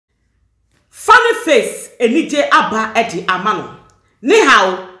face enije aba edi amano. Ni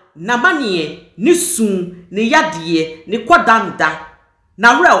how na manie ni sun ni yadie ni kwadanda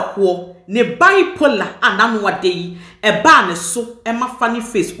na rewo ni bipolar ananu ade eba ne so ema funny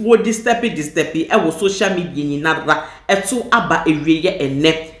face wo distepi e wo social media ni nara eto aba ewiye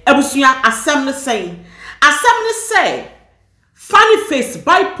enne ebusua asem ne say funny face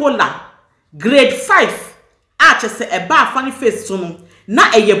bipolar grade 5 a chese eba funny face so no na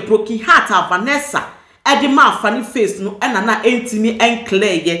eye broken heart a Vanessa edi ma funny face no ena na entimi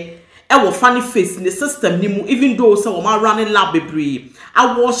enclear ye e wo funny face ne system ni mu even though say wo ma running lab bebre a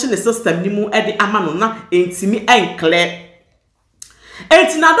wash ne system ni mu edi ama no na entimi enclear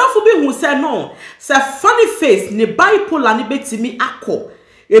enti na dofo bi hu say no say funny face ne bipolar ne betimi akọ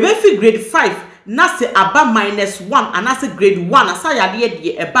e be fi grade 5 na se aba -1 and na se grade 1 asa yade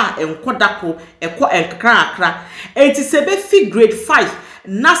de eba enkodako ekọ enkrakra enti se be fi grade 5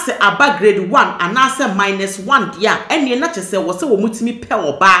 na se aba grade 1 and na se -1 dia ene na chese wo se wo mutimi pe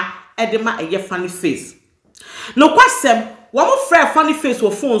oba edema eye funny face no kwasem wo mo frɛ funny face wo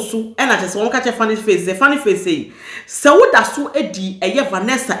phone so ena chese wo ka che funny face the funny face say se wo da so edi eye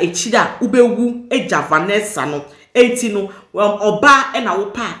Vanessa echida ubewu eja Vanessa no enti no oba ena wo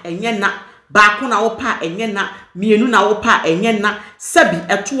pa enye na baako na wo pa enye na mienu na wo pa enye na sabi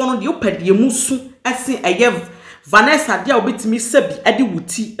eto no de opade musu ese eye Vanessa dia obetimi sabi ade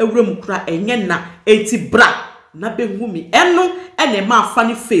wuti ewrem kura enye na enti bra na behu mi eno ene ma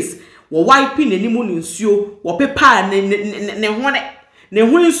funny face wo wipe nanimu ne nsuo wo pepa ne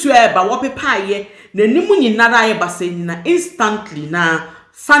ho nsuo eba wo pepa ye nanimu nyinara ye basa nyina instantly na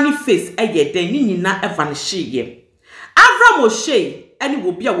funny face eye den nyina evanish ye Avram O'Shea eni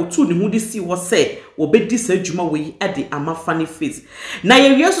wo bia wo tu ne hu de si wo se wo bedi sa adwuma we ede ama funny face na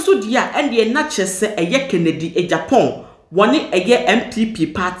ye wie so dia ende na chese eye Kennedy e Japan woni eye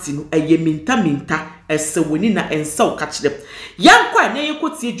MPP party no eye minta ese woni na ensa o ka kire yankwa na ye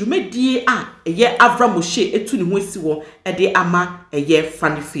kotie adwumadie a eye Avram O'Shea etu ne hu si wo ede ama eye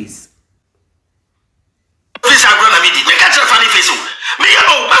funny face face agro na medi me ka kire funny face me ye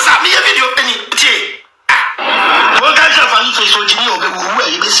o basa me ye video eni tie one can't funny face or Jimmy or where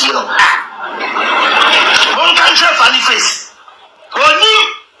you see no. One can't funny face.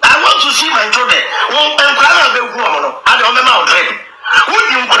 I want to see my children. One and Grana be woman. I don't remember dread. Would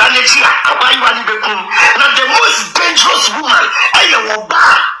you grant it here? Why you want to be not the most dangerous woman? I will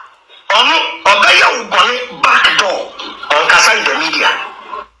bar. Obey your back door on Casa in the media.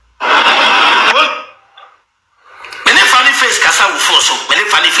 Many funny face Casa will force many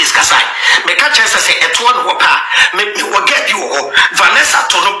funny face Casa. Me catch us say etwo no pa me wo get you Vanessa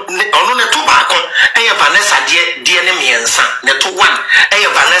to no ne to ba ko e Vanessa de ne miensa ne to 1 e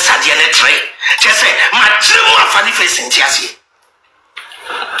Vanessa de ne 3 che say ma trimu funny face ntiase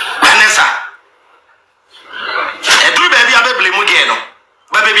Vanessa e du baby abebele mu de no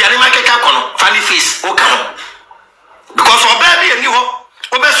ba baby ani makeka ko no funny face o ka no because o baby ani ho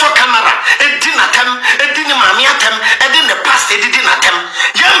obeso camera edinatem edini mami atem edine past edinatem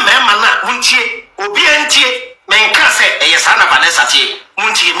ye mema na muntie obi antie menka se eyesa na Vanessa tie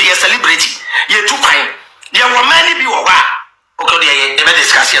muntie me celebrity ye tu kwan ye wo mani bi wo wa okodi ye be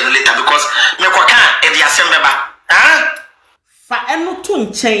discuss here later because me kwaka e dia sembeba fa eno to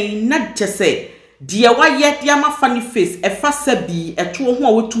nchen na jese die wa ye dia ma funny face e fa sabi eto ho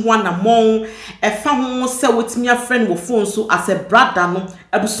a wotu ho na mon e fa ho se wotimi a friend wo phone so as a brother no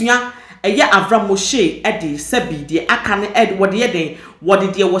abusua eye Avram O'Shea e de sabi de aka ne ed wo de ye den wo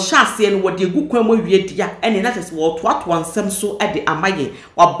de wo hya ase no wo de gu kwan mo wie dia ene na tese wo to ansem so e de amaye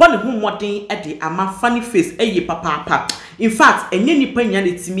wa bone ho modern e de ama funny face eye papa in fact enye nipa nya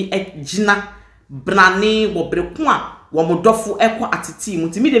ne timi e gina brane wo breko a wo modofo ekọ atiti mu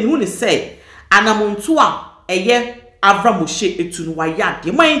timi de mi hu ne say anamontu a eye Avram O'Shea etu no waya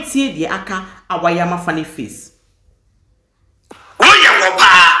de man tie de aka awaya ma funny face oya wo ba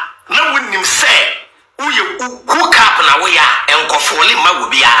na wonim say uye hook up na we ya enkofole ma wo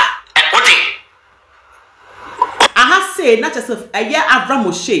bia ote aha say na just eye Avram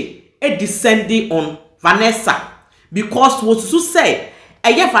O'Shea e descending on Vanessa because what to say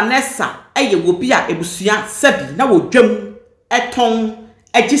eye Vanessa eye wo bia ebusua sabi na wo dwam eton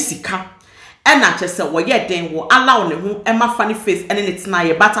egisika ena chese wo ye den wo allow ne ho ema funny face ene ne tena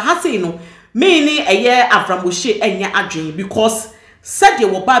ye but ha say no me ni eye Avram O'Shea enya adwen because said ye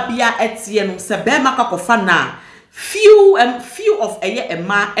wo ba bia etie no se be maka kofa na few of eye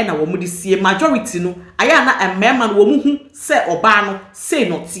ema ena wo mudi sie majority no aya na emema no wo muhu se oba no say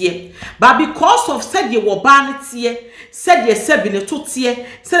no tie but because of said ye wo ba ne tie said ye sebi ne to tie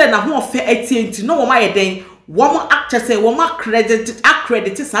said na ho ofe etie nti no wo ma ye den woman actor say woman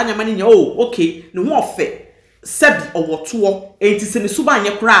accredited saa nyama ni oh okay ne ho ofe sebi owoto enti se ne suba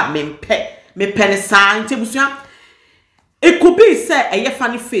anye kra me pene saa enti busua it could be say a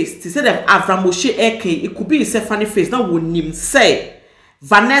funny face to say them Avramoshe eke it could be say funny face na wonim say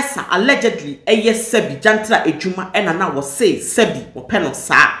Vanessa allegedly a sebi jantra ejuma ena na was say sebi wo peno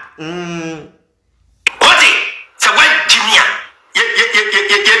saa Odi se wa jimia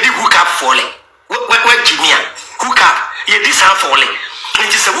ye di hook up falling wa jimia hook up ye di san falling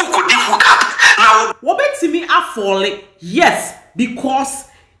it is a who could di hook up now wo betimi afalling yes because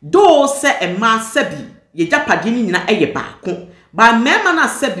those say a man sebi ye japade ni nyina eye baako ba mema na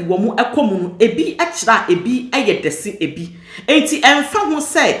sebi wo mu ekomu ebi ekira ebi eye desi ebi enti emfa ho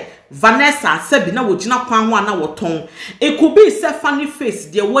say Vanessa sebi na wogina kwan ho na woton e could be say funny face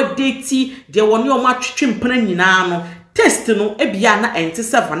de wo date de wo ne o ma twetwempana nyina no test no ebia na enti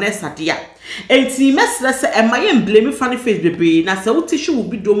se Vanessa dia enti mesre se emaye blame funny face bebe na se wotishi wo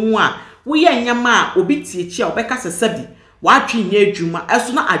bidomu a wo ye nyama a obi tietia obeka se sebi watwi nye adwuma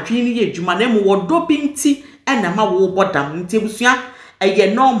eso na adwi ni ye adwuma na mu wodo binti ena ma wo bodam nti ebusua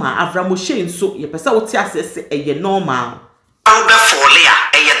eye normal Avramoshe nso ye pese wo ti asese eye normal Alba folia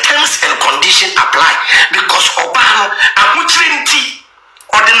eye terms and condition apply because obano amuchire nti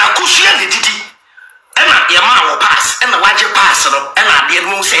odena kusua ne didi ena ye ma wo pass ena waje pass no ena de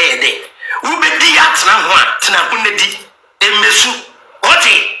mu se ye de wo bedi atena ho a tena ho ne di emesu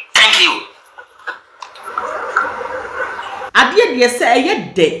oti thank you Adie de se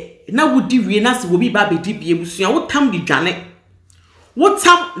eye de na wudi wie na se wo bi ba bedi bie busua wo tam di dwane wo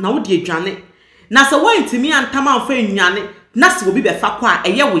tam na wo di dwane na se wo ntimi antam anfa nwane na se wo bi be fa kwa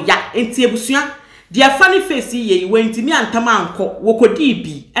eye wo ya enti ebusua de funny face ye wo ntimi antam anko wo kodi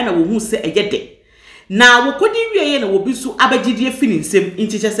bi na wo hu se eye de na wo kodi wie ye na wo bi su abagidie fini nsem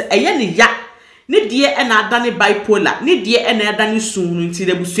enti che se eye ne ya ne de na adane bipolar ne de na adane sunu enti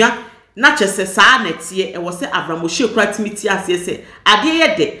ebusua na chese saa netie e wo se Avramoshe kratimiti asese ade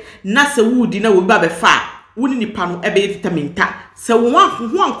ye de na se wudi na wo ba be fa woni nipa no ebe vitaminta se wo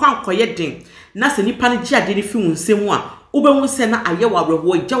ho ankoye den na se nipa no gi ade ni fi wunsemu a wo be hu se na aye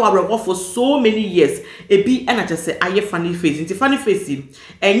wabrewo gya wabrewo for so many years ebi na chese aye funny face nti funny face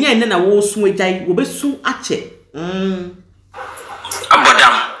enye ene na wo su agyan wo be su ache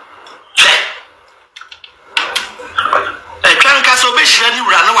abodam twanka so be hira ni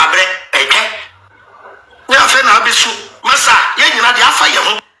wura no wabre na abisu masa ye nyina de afa ye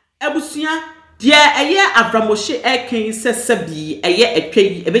ho ebusua de eye Avramoshe eken sesebi eye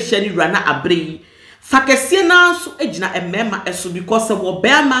etwayi ebe hia ni wura na abre yi fakese na so egina emema eso because wo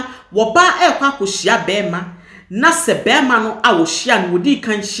bema wo ba ekwa akohia bema na se bema no a wo hia no wodi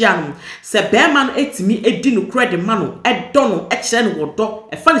kan hia no se bema no etimi edi no credit ma no edo no e kire no wodo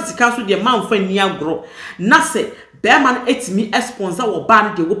e fa sika so de manfa ni agro na se bema no etimi sponsor wo ba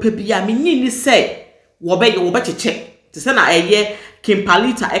no de wo pa bia menyi ni se wo be cheche te se na eye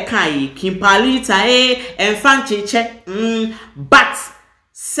kimpalita ekai kimpalita enfan cheche but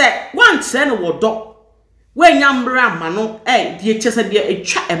se wan kire no wodo wenya mbra ma no die chese die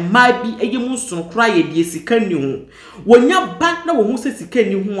etwa ema bi eyemu nsono kra ye die sika ni ho wonya ba na wo hu se sika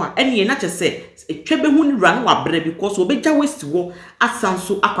ni ho a ene ye na chese etwa be hu ni ra na wa bra because obeja westi wo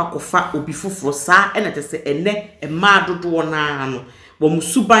asanso akwakofa obi foforo saa ene chese ene ema dodo na no wo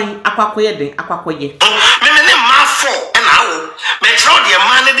musuban akwakoye den akwakoye meme ne ma fo ena awo me tro de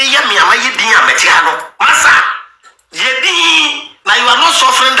ma ne de ya me ama ye din ameti ha no masa ye din na you are not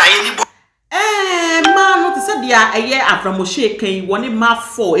suffering that anybody man no te se dia eye Avramoshe kan woni ma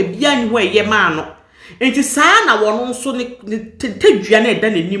for ebia nyi ho eye man no enti saa na wono nso ne tadua na eda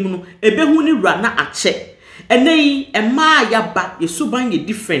nanim no ebehu ni wura na ache enei ema ya ba yesuban ye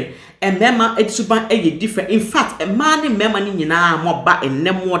different emema edisuban ye different in fact ema ne mema ni nyina mo ba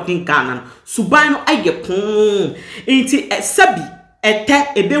enemo den Ghana no suban no aye pon enti sabi ete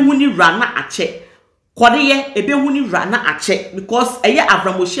ebehu ni wura na ache Kodeye ebehu ni wura na ache because eye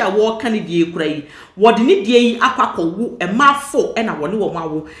Avramoshe a wo kan die kura yi wode ni die yi akwakowu emafo na wone wo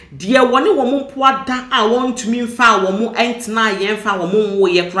mawo die wone wo mpo ada a won tumi mfa wo mo entna ye mfa wo mo wo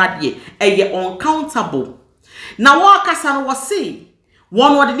ye kura die eye uncountable na wo kasa no wo se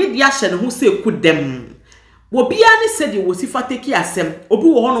won wode ni die ahye ne ho se kudem wo bia ne se de wo sifa teki asem obi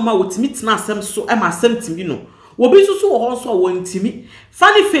wo hono ma wo timi tena asem so ma asem timi no obi susu wo ho so wo ntimi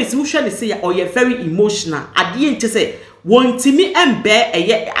funny face wo hwe ne say o ye very emotional ade ente say wo ntimi embe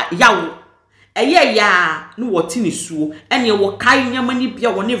eye yawo eye ya no wo tini suo ene wo kai nyama ni bia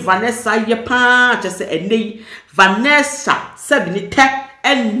wo ne Vanessa ye pa che say enei Vanessa sabi ni te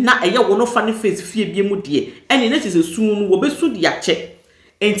enna eye wo no funny face fie bia mu de ene na che say su no wo besu de ache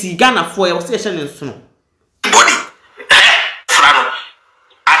enti Ghana for ye wo se hye ne nso no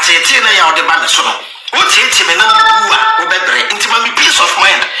tete na ya ode ba me so no wo tete me na bu a wo bebre ntima me peace of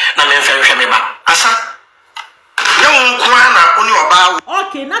mind na me mfehwe me ba asa na won ko na oni oba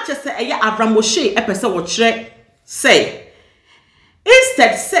okay na che se eye avramoshe epese wo kire say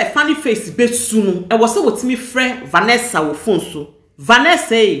instead say funny face besu no e wo se wotimi frɛ Vanessa wo phone so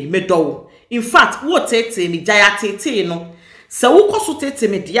Vanessa me do in fact wo tete mi jaya tete no se wo koso tete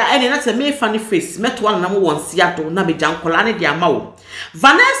me dia ene na se me funny face meto na mo won sia do na me jankola ne dia ma wo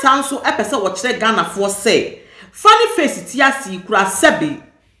Vanessa nso epese wo kire Ghana for say funny face ti asi kura sebe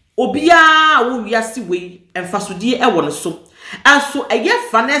obia wo wiase we emfasodie e wo ne so anso eye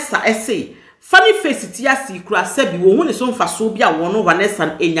Vanessa say funny face ti asi kura sebe wo hu ne so mfaso bia wo no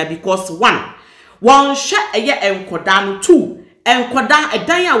Vanessa enya because one hye eye enkoda no two enkoda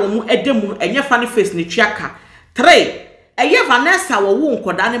edan a wo mu edemu enye funny face ne twiaka 3 eye Vanessa wo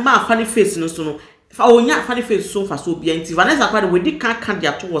nkoda ne ma funny face no so no fa onya funny face so mfaso bia nti Vanessa kwa we di kan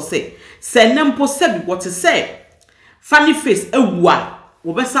dia to wo say se nempo sebi what say funny face ewu a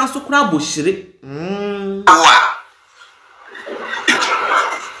wo be san so kura bohire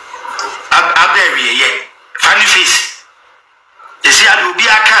ye funny face esi ade obi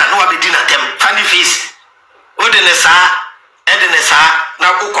aka no wa be di na tem funny face o de ne sa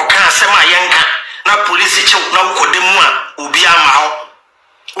na ukoka asem ayenka na police chiw na ukodemu a obi ama ho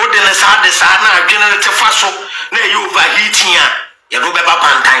o de ne sa na adwene te fa so na e overheating a ye do be ba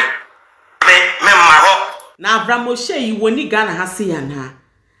pantan me ma ho na Avramoshe yi woni Ghana ha se ya na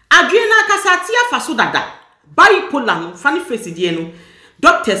adwene na kasati afa so dada bipolar no funny face die no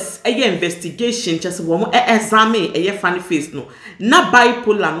doctors eye investigation chese wo mo examine eye funny face no na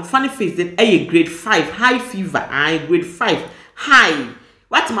bipolar no funny face then eye grade 5 high fever grade 5 high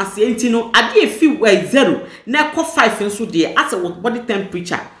what must say enti no ade fi 0 na ko 5 nso de as body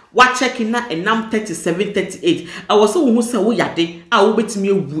temperature wa check na enam 37 38 I was so who say wo yade a wo betimi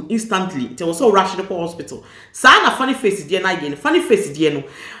ewu instantly te was so rush to hospital sa na funny face de na ye funny face de no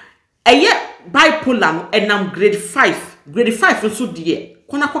eye bipolar no enam grade 5 nso de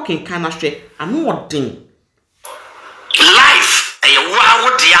kona koken kana hwe ano odin life eye wa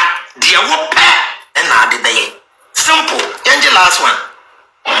wo dia wo pe na ade dey simple angel last one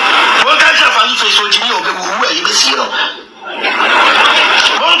one can say funny face o jini obe wo e be see no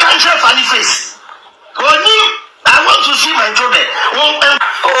one can say funny face oni I want to see my children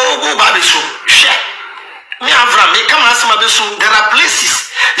go baby so share me avra me come asema be so there are places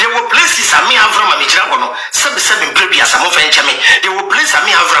there were places me avra ma me jira wono sebe mbrebi asamo fa enche me there were places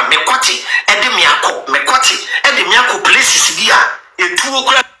me avra me kwati e de me akọ places bi a etwoo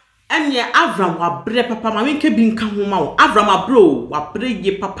kura enya Avram wa bre papa ma wenke bi nka ho ma wo Avram abro wa bre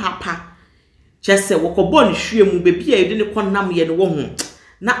ye papa chese wo ko bon hwie mu bebi a yede ne konam ye ne wo ho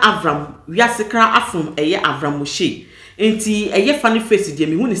na Avram wiase kra afom eye Avramoshe enti eye funny face de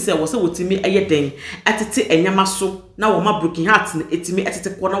me hu ni se wo se wotimi eye den atete enyama so na wo ma broken heart ne etimi atete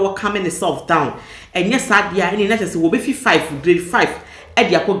ko na wo calm self down enye sadia eni na chese wo be fi 5 grade 5 e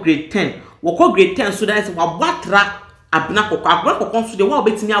de akọ grade 10 wo ko grade 10 so that wa batra abna kokko so de wa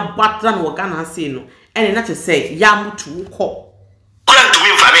obetimi abatra na wo Ghana say no ene na chese ya mutu ko kura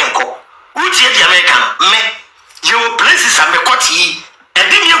tumi mfa me nko utie di America me you places am ekoti e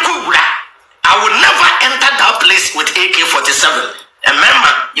de me ko wura I will never enter that place with AK-47.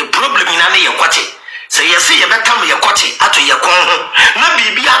 Remember, your problem in any your quality. So you see, you become your quality at your con. No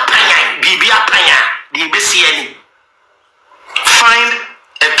BBA panya, DBCN. Find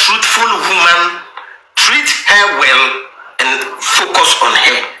a truthful woman, treat her well, and focus on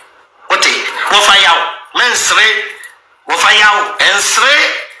her. What it? Wafayao, mensre, wafayao, ensre.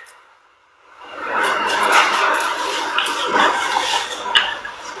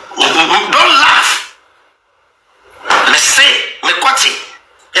 Don't laugh. Me say, me kwati.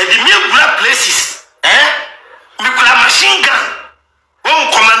 E di me gula places. Me gula machine gun. One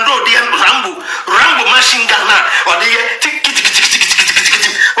commando di Rambo machine gun na. Or di tik.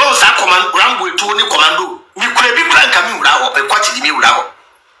 One sa Rambo etu ni commando. Me kule bi kula nka mi wura ho. E kwati di mi wura ho.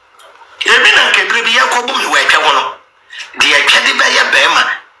 E bi na nke bi ye ko bu mi wa etwa ho no. Di etwa di ba ye be ma.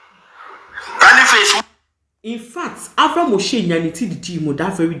 Funny face. In fact, Avramoshe nyaniti di team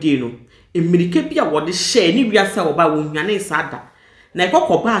that very day no. Emirike bia wo de share ni wiase oba wo nwane sada. Na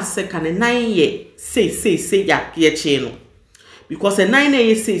ekokoba seka ne 9 ye say ya pieche no. Because a 9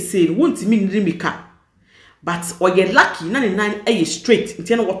 ye say won't mean rimika. But oye lucky na ne 9 ye straight.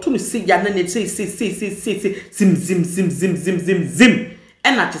 Nti na woto no say ya na ne say zim.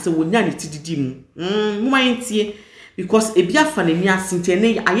 Ena chese wo nyaniti di mu. Muma ntie because ebia fa ne ni asinte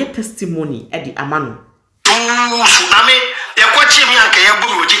ne aye testimony e di amano. Ame ya kwachi mi anke ya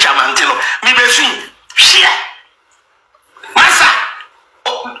bumi ojicha mantino mi besu share masa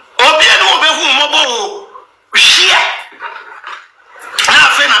mobo share na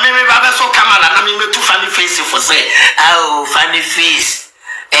fe na me ba so camera na me too funny face for say oh funny face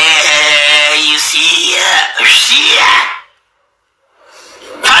you see share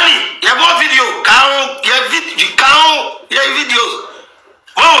funny your video count your videos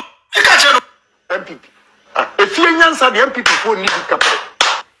oh you catch MPP if you nyansa the MPP for need couple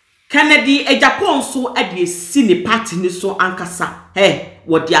Kennedy Japan so ade si ne party ni so ankasa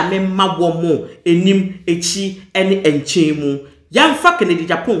wodi amemma wo mo enim echi ene enchen mu yamfa Kennedy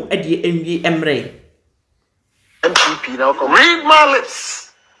Japan ade enwie emre MPP now come read my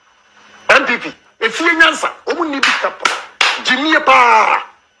lips MPP if you nyansa omu need couple Jimmy pa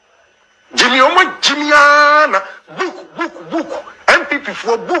Jimmy omo Jimmyana book MPP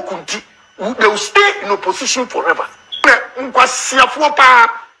for book they will stay in opposition forever nkwasia for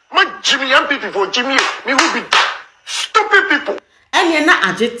pa my Jimmy MPP for Jimmy me who be stupid people ene na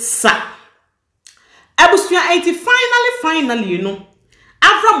agitsa abusua 80 finally you know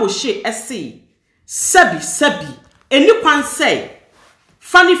Avra Moshe sabi eni kwan say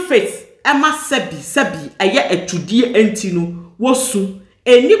funny face ema sabi eye atudie enti no wosu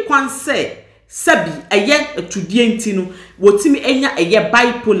eni kwan say sabi eye atudie enti no wotimi enya eye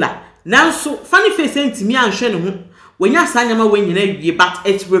bipolar nanso funny face enti mi anhwe ne ho wenya sanyama wenyina wie but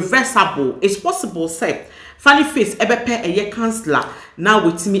it's reversible. It's possible say funny face ebepe eye counselor na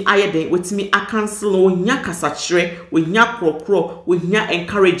wetimi ayeden wetimi a cancel wonya kasachire wonya krokro wonya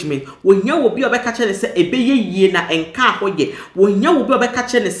encouragement wonya obi obeka che ne se ebeye yie na enka ahoye wonya obi obeka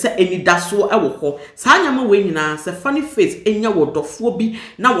che ne se enidaso ewo ho sanyama wenyina se funny face enya wodofo bi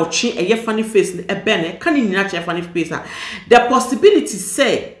na wotwe eye funny face ne ebene kan ni nyina che funny face the possibility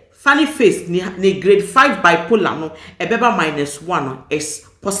say funny face ni grade 5 bipolar no ebeba -1 is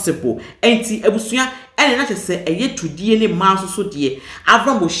possible enti ebusua ene na chese eye tudie ne manso so de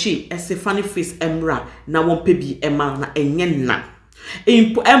Avra Moshe ese funny face emra na wonpe bi ema na enye na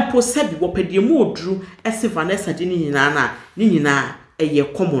empo sabi wopedie mu oduru ese Vanessa de ni nyina eye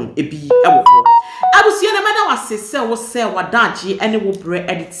common ebi ewo ho abusua na meda wasese wo se wadaji ene wo bre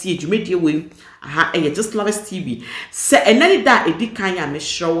edit edwumedie we aha Just Love Us TV se enani da edikan ya me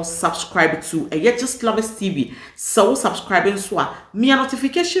show subscribe to Just Love Us TV so subscribing so a me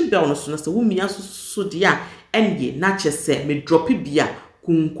notification bell no so na se wo mia so dia enye na chese me drop bia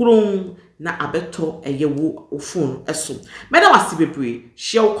kunkurun na abeto wo phone eso meda wasi bebre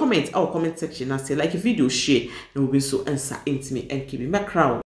share comment or comment section na say like video share na we so answer intime and keep me crowd